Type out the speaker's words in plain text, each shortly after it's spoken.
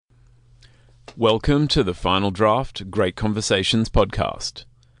Welcome to the Final Draft Great Conversations podcast.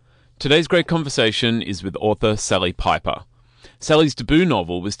 Today's great conversation is with author Sally Piper. Sally's debut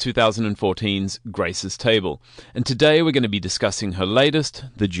novel was 2014's Grace's Table, and today we're going to be discussing her latest,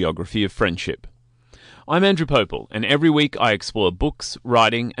 The Geography of Friendship. I'm Andrew Popel, and every week I explore books,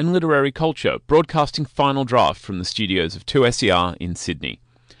 writing, and literary culture, broadcasting Final Draft from the studios of 2SER in Sydney.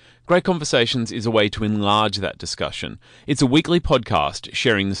 Great Conversations is a way to enlarge that discussion. It's a weekly podcast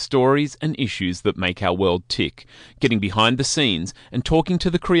sharing the stories and issues that make our world tick, getting behind the scenes and talking to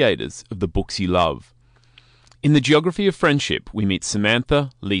the creators of the books you love. In The Geography of Friendship, we meet Samantha,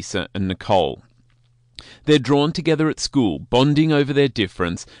 Lisa, and Nicole. They're drawn together at school, bonding over their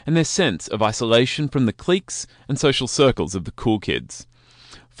difference and their sense of isolation from the cliques and social circles of the cool kids.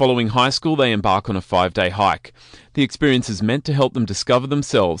 Following high school, they embark on a 5-day hike. The experience is meant to help them discover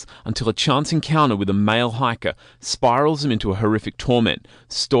themselves until a chance encounter with a male hiker spirals them into a horrific torment,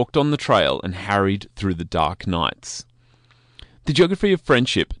 stalked on the trail and harried through the dark nights. The Geography of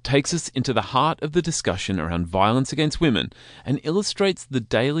Friendship takes us into the heart of the discussion around violence against women and illustrates the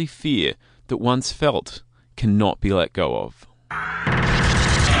daily fear that once felt cannot be let go of.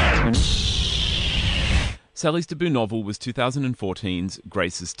 Sally's debut novel was 2014's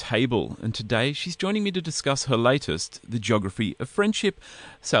Grace's Table, and today she's joining me to discuss her latest, The Geography of Friendship.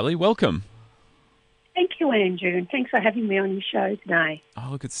 Sally, welcome. Thank you, Andrew, and thanks for having me on your show today. Oh,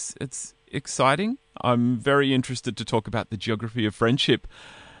 look, it's exciting. I'm very interested to talk about The Geography of Friendship.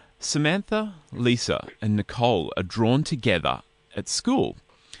 Samantha, Lisa, and Nicole are drawn together at school,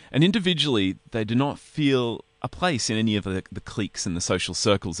 and individually they do not feel a place in any of the cliques and the social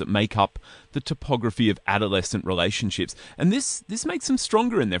circles that make up the topography of adolescent relationships. And this makes them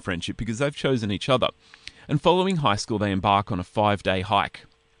stronger in their friendship because they've chosen each other. And following high school, they embark on a 5-day hike.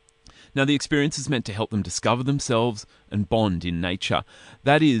 Now, the experience is meant to help them discover themselves and bond in nature.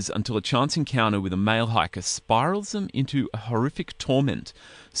 That is, until a chance encounter with a male hiker spirals them into a horrific torment,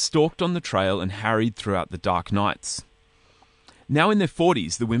 stalked on the trail and harried throughout the dark nights. Now in their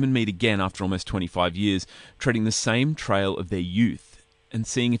 40s, the women meet again after almost 25 years, treading the same trail of their youth and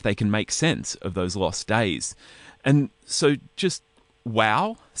seeing if they can make sense of those lost days. And so just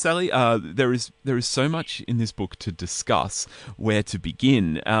wow, Sally, there is so much in this book to discuss. Where to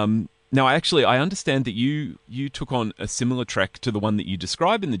begin? Now, actually, I understand that you took on a similar trek to the one that you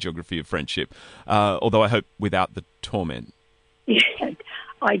describe in The Geography of Friendship, although I hope without the torment. Yeah,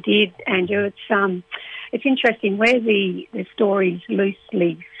 I did, Andrew. It's interesting where the story's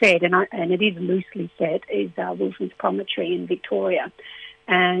loosely set, and it is loosely set, is Wilson's Promontory in Victoria.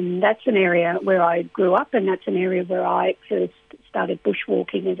 And that's an area where I grew up, and that's an area where I first started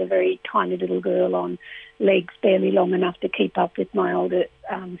bushwalking as a very tiny little girl on legs barely long enough to keep up with my older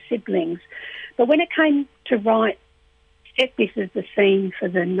siblings. But when it came to write, set this as the scene for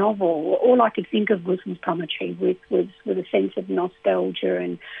the novel, all I could think of Wilson's Promontory was a sense of nostalgia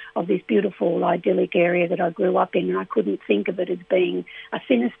and of this beautiful, idyllic area that I grew up in, and I couldn't think of it as being a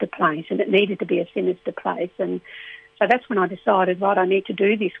sinister place, and it needed to be a sinister place. And so that's when I decided, right, I need to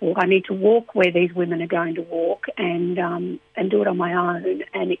do this walk. I need to walk where these women are going to walk and do it on my own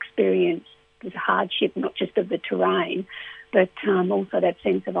and experience the hardship, not just of the terrain, but also that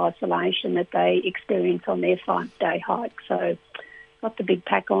sense of isolation that they experience on their 5-day hike. So got the big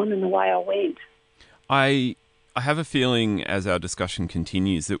pack on and away I went. I have a feeling as our discussion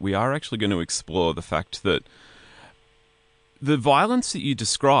continues that we are actually going to explore the fact that the violence that you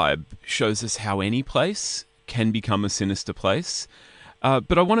describe shows us how any place can become a sinister place.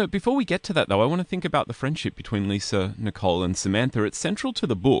 But before we get to that though, I want to think about the friendship between Lisa, Nicole and Samantha. It's central to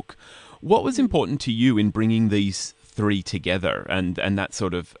the book. What was important to you in bringing these three together and that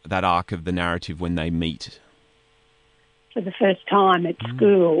sort of that arc of the narrative when they meet? For the first time at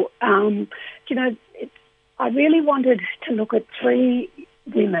school, I really wanted to look at three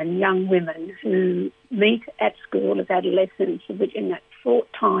women, young women, who meet at school as adolescents, which in that fraught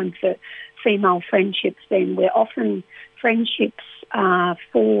time for female friendships then, where often friendships are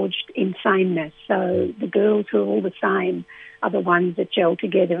forged in sameness. So the girls who are all the same are the ones that gel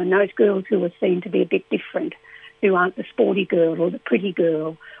together, and those girls who are seen to be a bit different, who aren't the sporty girl or the pretty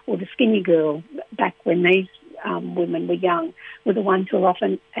girl or the skinny girl back when these women were young, were the ones who are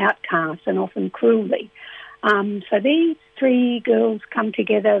often outcast and often cruelly. So these three girls come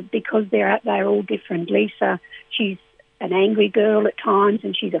together because they're all different. Lisa, she's an angry girl at times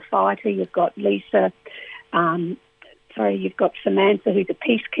and she's a fighter. You've got you've got Samantha, who's a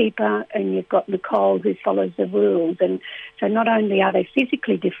peacekeeper, and you've got Nicole, who follows the rules. And so not only are they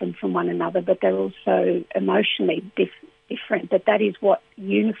physically different from one another, but they're also emotionally different, but that is what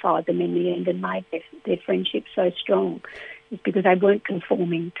unified them in the end and made their friendship so strong, is because they weren't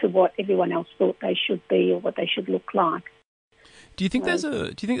conforming to what everyone else thought they should be or what they should look like. Do you think there's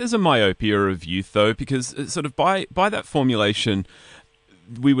a myopia of youth though? Because sort of by that formulation,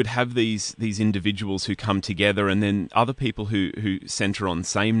 we would have these individuals who come together, and then other people who centre on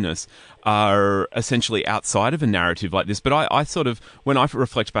sameness are essentially outside of a narrative like this. But I sort of, when I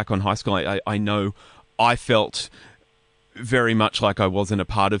reflect back on high school, I know I felt very much like I wasn't a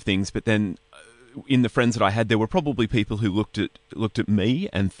part of things, but then in the friends that I had, there were probably people who looked at me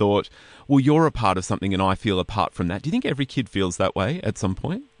and thought, well, you're a part of something and I feel apart from that. Do you think every kid feels that way at some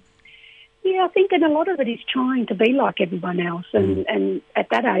point? Yeah, I think that a lot of it is trying to be like everyone else, and at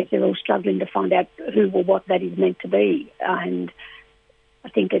that age they're all struggling to find out who or what that is meant to be, and I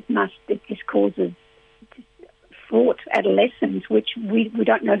think it just causes fraught adolescence, which we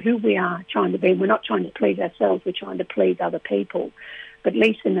don't know who we are trying to be. We're not trying to please ourselves, we're trying to please other people. But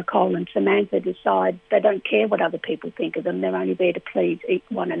Lisa, Nicole and Samantha decide they don't care what other people think of them, they're only there to please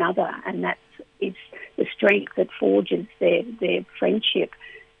one another, and it's the strength that forges their friendship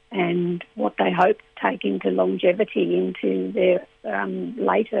and what they hope to take into longevity into their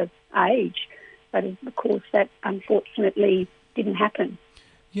later age. But of course that unfortunately didn't happen.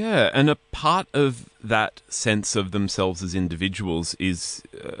 Yeah, and a part of that sense of themselves as individuals is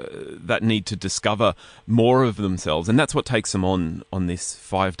that need to discover more of themselves, and that's what takes them on this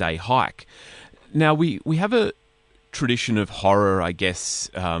 5-day hike. Now, we have a tradition of horror, I guess,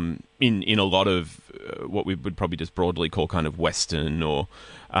 in a lot of what we would probably just broadly call kind of Western or,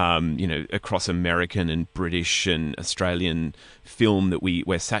 across American and British and Australian film that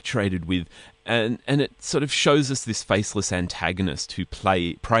we're saturated with. And it sort of shows us this faceless antagonist who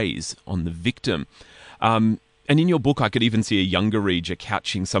preys on the victim. And in your book, I could even see a younger reader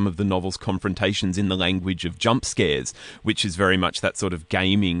couching some of the novel's confrontations in the language of jump scares, which is very much that sort of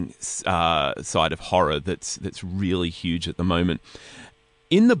gaming side of horror that's really huge at the moment.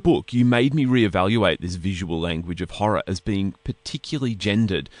 In the book, you made me reevaluate this visual language of horror as being particularly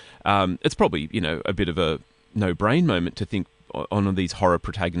gendered. It's probably, a bit of a no-brain moment to think on these horror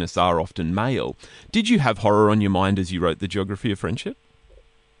protagonists are often male. Did you have horror on your mind as you wrote The Geography of Friendship?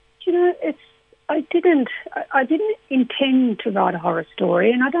 I didn't intend to write a horror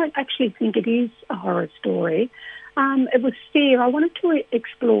story, and I don't actually think it is a horror story. It was fear. I wanted to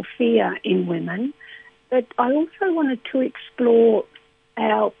explore fear in women, but I also wanted to explore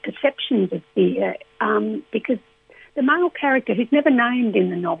our perceptions of fear, because the male character, who's never named in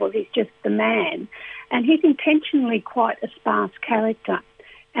the novel, he's just the man, and he's intentionally quite a sparse character,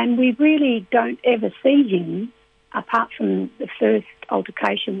 and we really don't ever see him apart from the first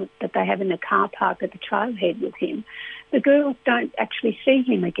altercation that they have in the car park at the trailhead with him. The girls don't actually see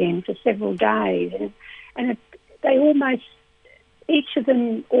him again for several days, and they almost, each of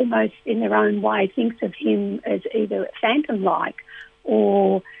them almost in their own way thinks of him as either phantom-like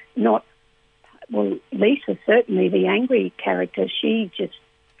or not. Well, Lisa, certainly the angry character, she just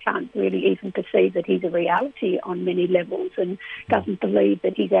can't really even perceive that he's a reality on many levels and doesn't believe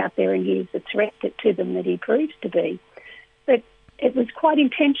that he's out there and he's a threat to them that he proves to be. But it was quite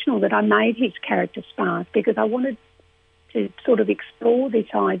intentional that I made his character sparse, because I wanted to sort of explore this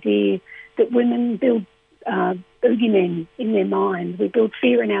idea that women build boogeymen in their mind. We build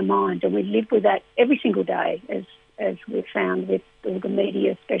fear in our mind, and we live with that every single day, as we've found with all the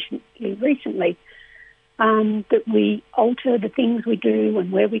media, especially recently. That we alter the things we do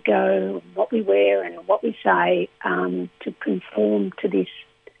and where we go and what we wear and what we say to conform to this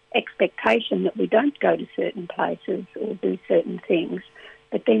expectation that we don't go to certain places or do certain things.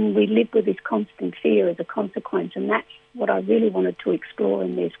 But then we live with this constant fear as a consequence, and that's what I really wanted to explore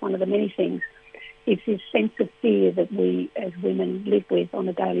in this. One of the many things is this sense of fear that we as women live with on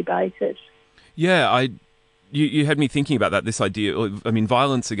a daily basis. Yeah, you had me thinking about that, this idea. I mean,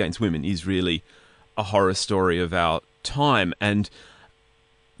 violence against women is really a horror story of our time, and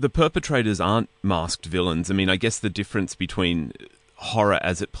the perpetrators aren't masked villains. I mean, I guess the difference between horror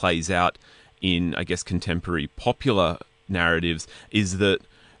as it plays out in, I guess, contemporary popular narratives is that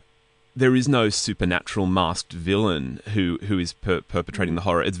there is no supernatural masked villain who is perpetrating the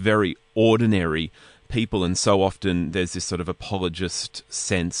horror. It's very ordinary people, and so often there's this sort of apologist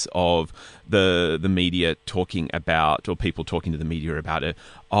sense of the media talking about, or people talking to the media about it,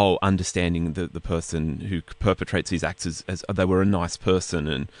 understanding the person who perpetrates these acts as they were a nice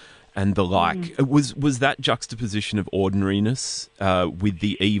person and the like. Was that juxtaposition of ordinariness with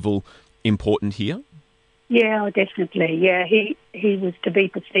the evil important here? Yeah, definitely. Yeah, he was to be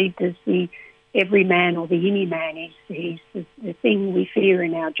perceived as the everyman or the any man. He's the thing we fear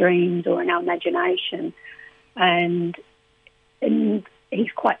in our dreams or in our imagination. And and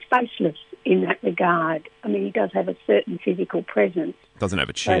he's quite faceless in that regard. I mean, he does have a certain physical presence. Doesn't have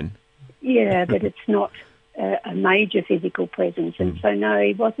a chin. But it's not a major physical presence. And so, no,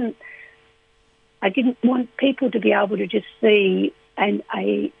 he wasn't. I didn't want people to be able to just see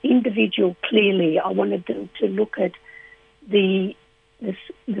a individual clearly. I wanted them to look at the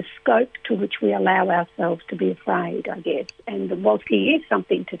scope to which we allow ourselves to be afraid, I guess. And whilst he is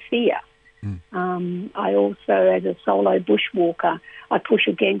something to fear, I also, as a solo bushwalker, I push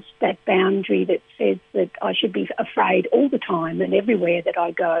against that boundary that says that I should be afraid all the time and everywhere that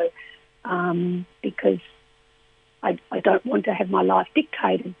I go, because I don't want to have my life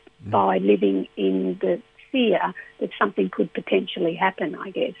dictated by living in the fear that something could potentially happen, I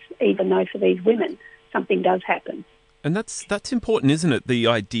guess, even though for these women something does happen. And that's important, isn't it? The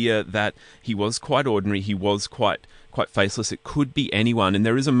idea that he was quite ordinary, he was quite faceless. It could be anyone. And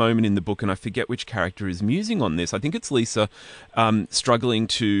there is a moment in the book, and I forget which character is musing on this. I think it's Lisa, struggling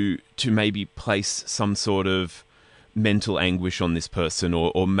to maybe place some sort of mental anguish on this person,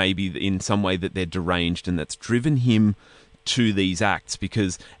 or maybe in some way that they're deranged, and that's driven him to these acts,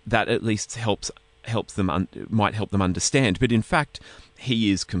 because that at least might help them understand. But in fact,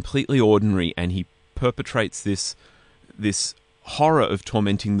 he is completely ordinary, and he perpetrates this horror of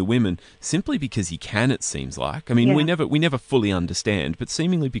tormenting the women simply because he can, it seems like. I mean, we never fully understand, but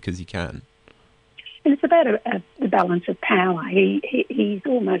seemingly because he can. And it's about the balance of power. He's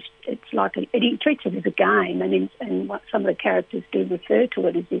almost, it's like, he treats it as a game, and what some of the characters do refer to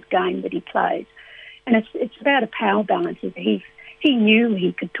it as this game that he plays. And it's about a power balance. He knew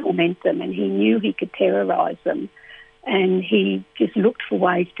he could torment them, and he knew he could terrorise them, and he just looked for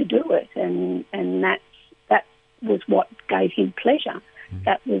ways to do it, and that was what gave him pleasure.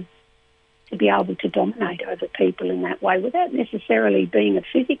 That was to be able to dominate over people in that way without necessarily being a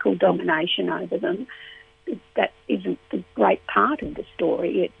physical domination over them. That isn't the great part of the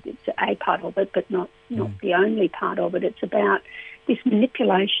story. It's a part of it, but not the only part of it. It's about this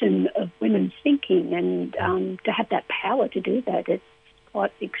manipulation of women's thinking, and to have that power to do that, it's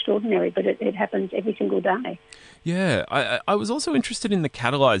quite extraordinary, but it happens every single day. Yeah, I was also interested in the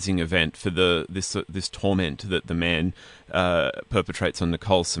catalysing event for this torment that the man perpetrates on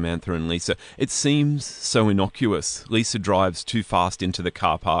Nicole, Samantha and Lisa. It seems so innocuous. Lisa drives too fast into the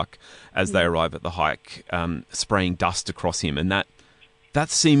car park as they arrive at the hike, spraying dust across him, and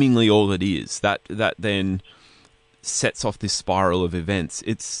that's seemingly all it is. That then sets off this spiral of events.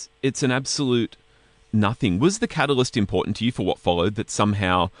 It's an absolute nothing. Was the catalyst important to you for what followed, that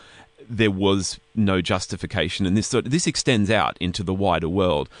somehow there was no justification? And this extends out into the wider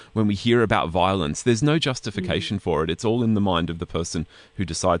world. When we hear about violence, there's no justification for it. It's all in the mind of the person who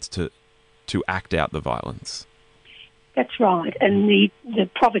decides to act out the violence. That's right. And the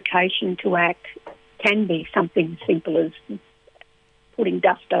provocation to act can be something as simple as putting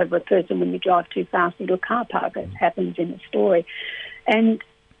dust over a person when you drive too fast into a car park, as happens in the story. And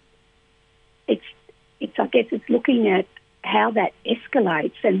I guess it's looking at how that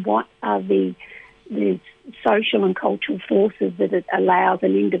escalates and what are the social and cultural forces that it allows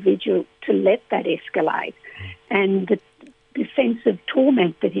an individual to let that escalate, and the sense of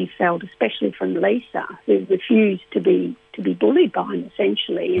torment that he felt, especially from Lisa, who refused to be bullied by him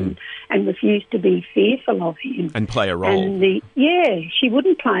essentially, and refused to be fearful of him and play a role. And she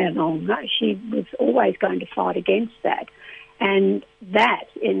wouldn't play along. She was always going to fight against that, and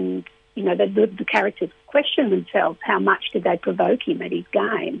the characters question themselves, how much did they provoke him at his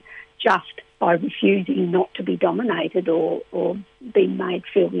game just by refusing not to be dominated or being made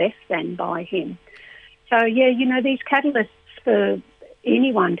feel less than by him. So, these catalysts for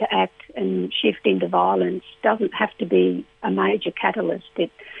anyone to act and shift into violence doesn't have to be a major catalyst,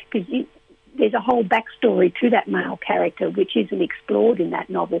 because there's a whole backstory to that male character which isn't explored in that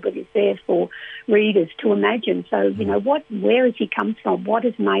novel, but is there for readers to imagine. So, where has he come from? What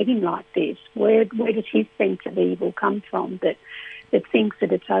has made him like this? Where does his sense of evil come from that thinks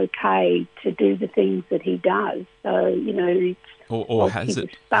that it's okay to do the things that he does? So, has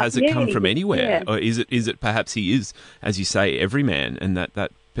it come from anywhere? Yeah. Or is it perhaps he is, as you say, every man, and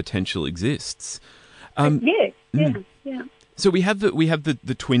that potential exists? Yeah. So we have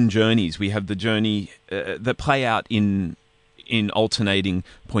the twin journeys. We have the journey that play out in alternating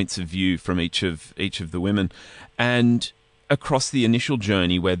points of view from each of the women, and across the initial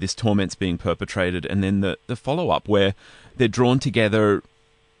journey where this torment's being perpetrated, and then the follow up where they're drawn together.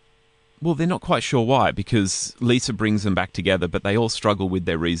 Well, they're not quite sure why, because Lisa brings them back together, but they all struggle with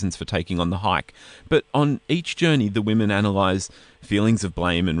their reasons for taking on the hike. But on each journey, the women analyse feelings of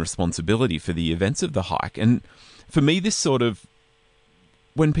blame and responsibility for the events of the hike. And for me, this sort of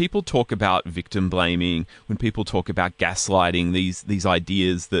when people talk about victim blaming, when people talk about gaslighting, these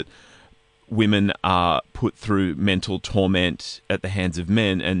ideas that women are put through mental torment at the hands of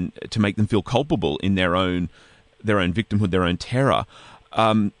men and to make them feel culpable in their own victimhood, their own terror.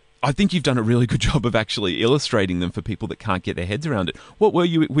 I think you've done a really good job of actually illustrating them for people that can't get their heads around it. What were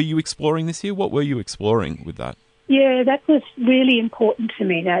you exploring this year? What were you exploring with that? Yeah, that was really important to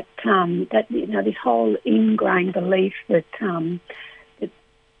me. That this whole ingrained belief that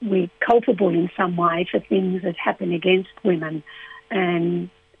we're culpable in some way for things that happen against women, and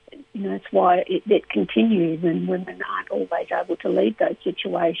that's why it continues, and women aren't always able to leave those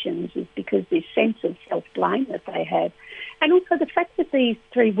situations, is because this sense of self-blame that they have. And also the fact that these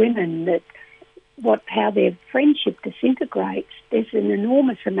three women, how their friendship disintegrates, there's an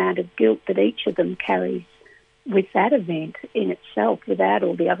enormous amount of guilt that each of them carries with that event in itself, without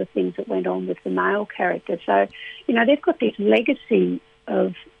all the other things that went on with the male character. So, they've got this legacy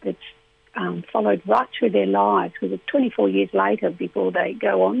that's followed right through their lives, with it 24 years later before they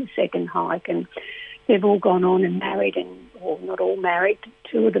go on the second hike, and they've all gone on and married, or not all married,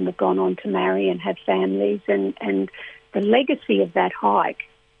 two of them have gone on to marry and have families, and the legacy of that hike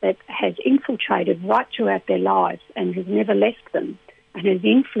that has infiltrated right throughout their lives and has never left them and has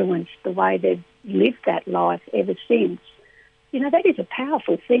influenced the way they've lived that life ever since. That is a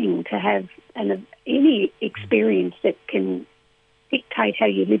powerful thing to have, and any experience that can dictate how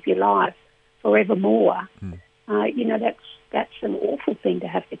you live your life forevermore. That's an awful thing to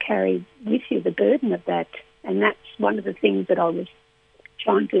have to carry with you, the burden of that. And that's one of the things that I was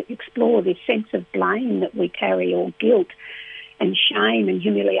trying to explore, this sense of blame that we carry, or guilt and shame and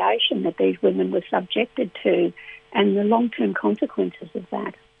humiliation that these women were subjected to, and the long-term consequences of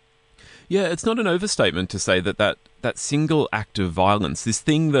that. Yeah, it's not an overstatement to say that single act of violence, this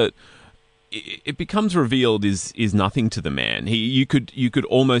thing that it becomes revealed is nothing to the man. You could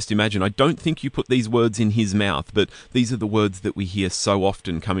almost imagine, I don't think you put these words in his mouth, but these are the words that we hear so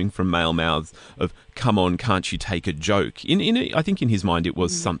often coming from male mouths of, come on, can't you take a joke? I think in his mind it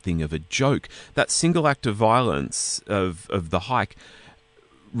was something of a joke. That single act of violence of the hike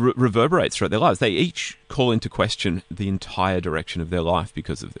reverberates throughout their lives. They each call into question the entire direction of their life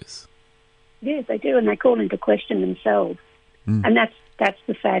because of this. Yes, they do, and they call into question themselves. And that's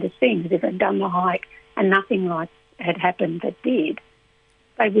the saddest thing, is if they'd done the hike and nothing like had happened that did,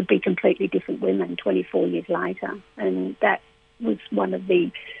 they would be completely different women 24 years later. And that was one of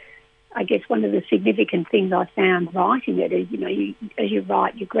the significant things I found writing it is, as you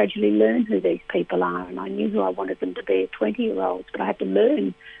write, you gradually learn who these people are. And I knew who I wanted them to be as 20-year-olds, but I had to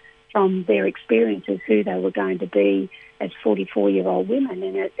learn from their experiences who they were going to be as 44-year-old women.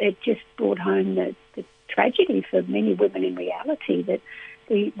 And it just brought home the tragedy for many women in reality, that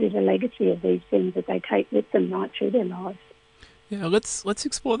there's a legacy of these things that they take with them right through their lives. Yeah, let's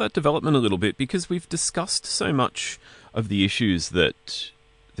explore that development a little bit, because we've discussed so much of the issues that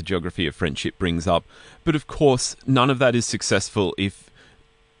the geography of friendship brings up. But of course, none of that is successful if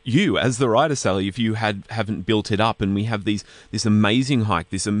you, as the writer, Sally, if you haven't built it up, and we have this amazing hike,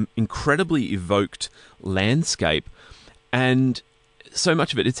 this incredibly evoked landscape, and so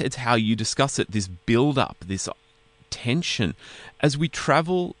much of it, it's how you discuss it, this build-up, this tension. As we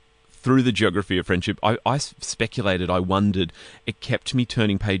travel through the geography of friendship, I speculated, I wondered, it kept me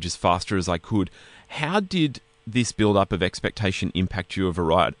turning pages faster as I could. How did this build-up of expectation impact you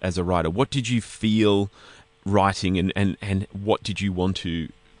as a writer? What did you feel writing, and what did you want to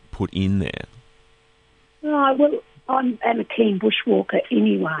put in there? Well, I'm a keen bushwalker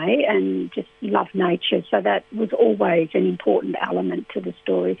anyway, and just love nature, so that was always an important element to the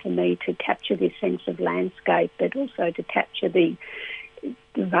story for me, to capture this sense of landscape, but also to capture the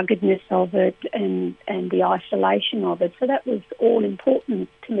ruggedness of it and the isolation of it. So that was all important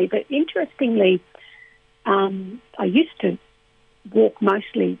to me. But interestingly, I used to walk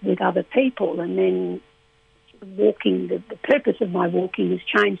mostly with other people, and then walking, the purpose of my walking has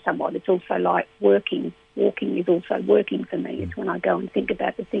changed somewhat. It's also like working. Walking is also working for me. It's when I go and think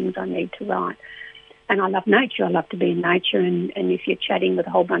about the things I need to write. And I love nature. I love to be in nature. And if you're chatting with a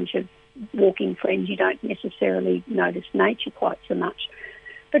whole bunch of walking friends, you don't necessarily notice nature quite so much.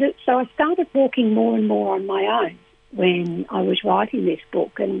 So I started walking more and more on my own when I was writing this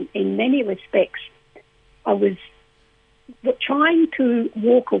book. And in many respects, I was trying to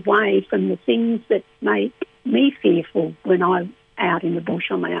walk away from the things that make me fearful when I'm out in the bush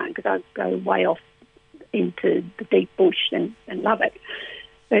on my own, because I go way off into the deep bush and love it.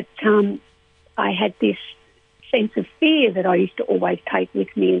 But I had this sense of fear that I used to always take with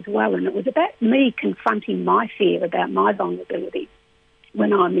me as well, and it was about me confronting my fear about my vulnerability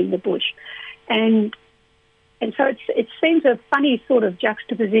when I'm in the bush. And And so it seems a funny sort of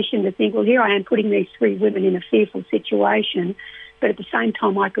juxtaposition to think, well, here I am putting these three women in a fearful situation, but at the same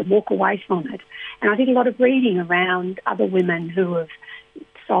time I could walk away from it. And I did a lot of reading around other women who have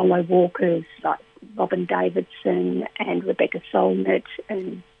solo walkers like Robin Davidson and Rebecca Solnit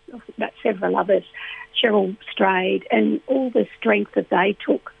and about several others, Cheryl Strayed, and all the strength that they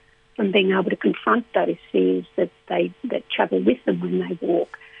took from being able to confront those fears that travel with them when they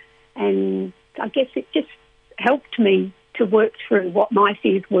walk. And I guess it just helped me to work through what my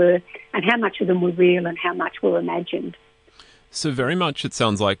fears were and how much of them were real and how much were imagined. So very much it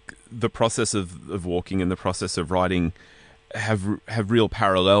sounds like the process of walking and the process of riding have real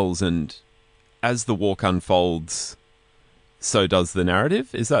parallels, and as the walk unfolds, so does the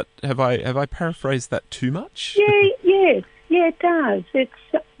narrative. Is that have I paraphrased that too much? Yes, it does. It's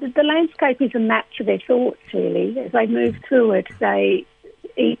the landscape is a map to their thoughts, really. As they move through it,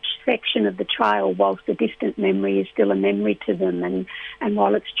 each section of the trail, whilst a distant memory, is still a memory to them, and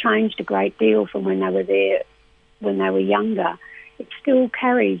while it's changed a great deal from when they were there when they were younger, it still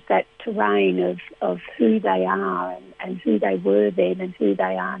carries that terrain of who they are and who they were then and who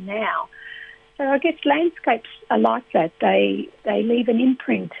they are now. So I guess landscapes are like that. They leave an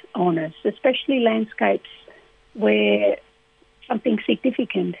imprint on us, especially landscapes where something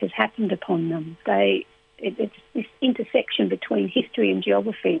significant has happened upon them. It's this intersection between history and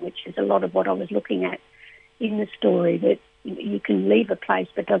geography, which is a lot of what I was looking at in the story, that you can leave a place,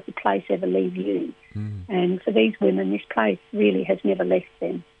 but does the place ever leave you? And for these women, this place really has never left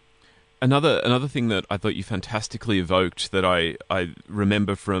them. Another thing that I thought you fantastically evoked that I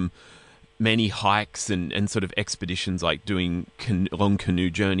remember from many hikes and sort of expeditions, like doing long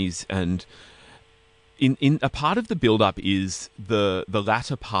canoe journeys, and in a part of the build-up is the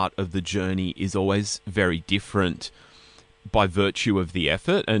latter part of the journey is always very different by virtue of the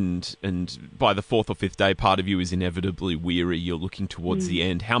effort, and by the fourth or fifth day, part of you is inevitably weary. You're looking towards the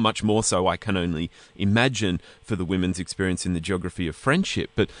end. How much more so, I can only imagine, for the women's experience in the Geography of Friendship.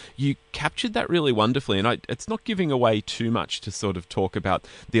 But you captured that really wonderfully, and it's not giving away too much to sort of talk about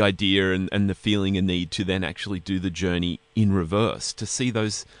the idea and the feeling a need to then actually do the journey in reverse, to see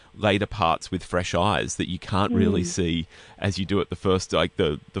those later parts with fresh eyes that you can't really see as you do it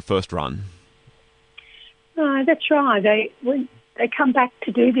the first run. No, that's right. They come back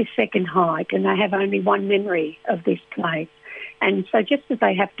to do this second hike and they have only one memory of this place. And so just as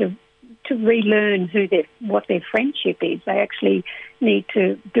they have to relearn what their friendship is, they actually need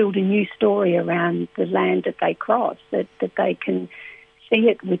to build a new story around the land that they cross, that they can see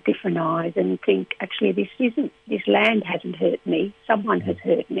it with different eyes and think, actually, this land hasn't hurt me, someone has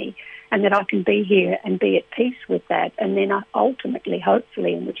hurt me, and that I can be here and be at peace with that. And then ultimately,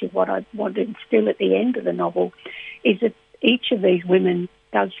 hopefully, and which is what I want to instill at the end of the novel, is that each of these women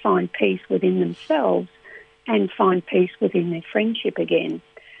does find peace within themselves and find peace within their friendship again.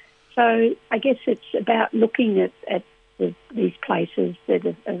 So I guess it's about looking at these places that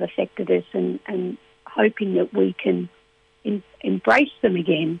have affected us and hoping that we can embrace them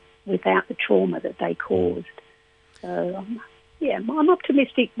again without the trauma that they caused. So, I'm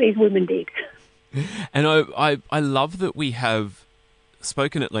optimistic these women did. And I love that we have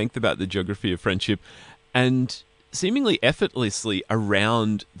spoken at length about the Geography of Friendship and seemingly effortlessly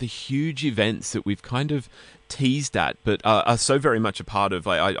around the huge events that we've kind of teased at, but are so very much a part of.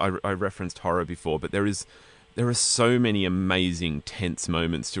 I referenced horror before, but there are so many amazing tense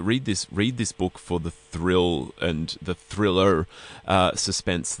moments. To read this book for the thrill and the thriller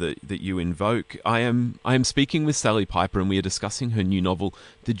suspense that you invoke. I am speaking with Sally Piper, and we are discussing her new novel,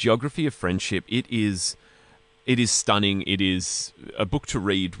 The Geography of Friendship. It is stunning. It is a book to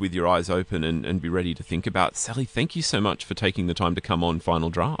read with your eyes open and be ready to think about. Sally, thank you so much for taking the time to come on Final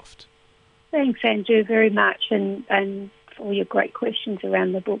Draft. Thanks, Andrew, very much, and for all your great questions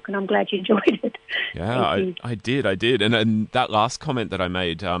around the book, and I'm glad you enjoyed it. Yeah, I did. And that last comment that I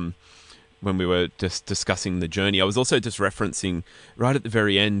made when we were just discussing the journey, I was also just referencing right at the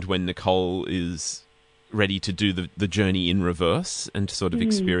very end when Nicole is ready to do the journey in reverse and to sort of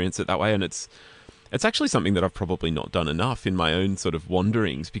experience it that way. And it's actually something that I've probably not done enough in my own sort of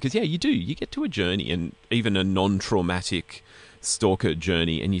wanderings, because, you get to a journey, and even a non-traumatic stalker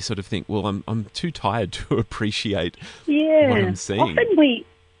journey, and you sort of think, well, I'm too tired to appreciate what I'm seeing. Often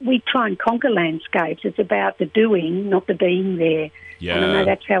we try and conquer landscapes. It's about the doing, not the being there. Yeah. And I know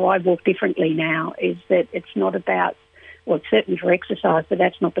that's how I walk differently now, is that it's not about, well, it's certainly for exercise, but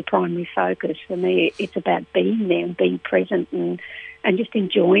that's not the primary focus. For me, it's about being there and being present and just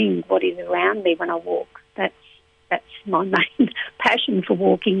enjoying what is around me when I walk. That's my main passion for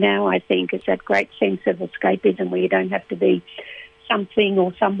walking now, I think. It's that great sense of escapism where you don't have to be something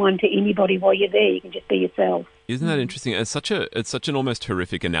or someone to anybody while you're there. You can just be yourself. Isn't that interesting? It's such an almost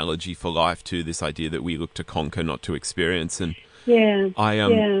horrific analogy for life too. This idea that we look to conquer, not to experience. And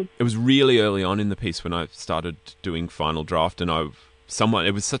it was really early on in the piece when I started doing Final Draft, and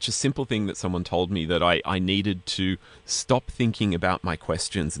it was such a simple thing that someone told me that I needed to stop thinking about my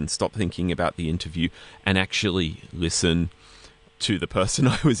questions and stop thinking about the interview and actually listen to the person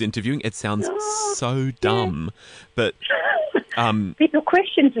I was interviewing. It sounds so dumb, but your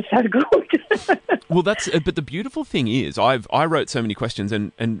questions are so good. Well, but the beautiful thing is, I wrote so many questions,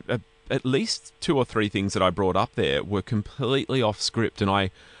 and at least 2 or 3 things that I brought up there were completely off script. And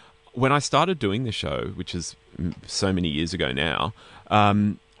when I started doing the show, which is so many years ago now,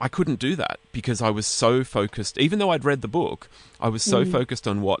 I couldn't do that because I was so focused. Even though I'd read the book, I was so focused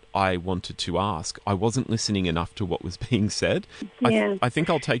on what I wanted to ask. I wasn't listening enough to what was being said. Yeah. I think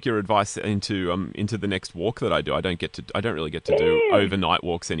I'll take your advice into the next walk that I do. I don't really get to do overnight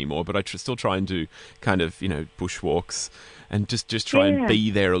walks anymore, but I still try and do kind of, bushwalks and just try and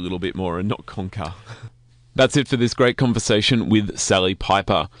be there a little bit more and not conquer. That's it for this great conversation with Sally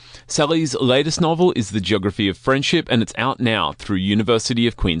Piper. Sally's latest novel is The Geography of Friendship, and it's out now through University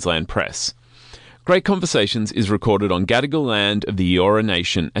of Queensland Press. Great Conversations is recorded on Gadigal land of the Eora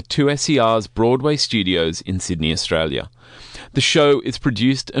Nation at 2SER's Broadway Studios in Sydney, Australia. The show is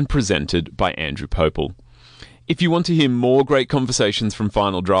produced and presented by Andrew Popel. If you want to hear more great conversations from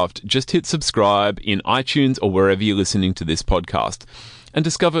Final Draft, just hit subscribe in iTunes or wherever you're listening to this podcast, and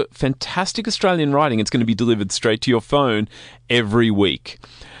discover fantastic Australian writing. It's going to be delivered straight to your phone every week.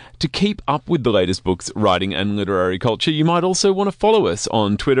 To keep up with the latest books, writing and literary culture, you might also want to follow us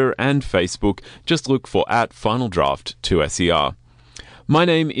on Twitter and Facebook. Just look for @FinalDraft2SER. My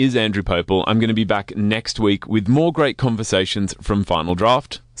name is Andrew Popel. I'm going to be back next week with more great conversations from Final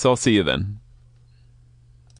Draft, so I'll see you then.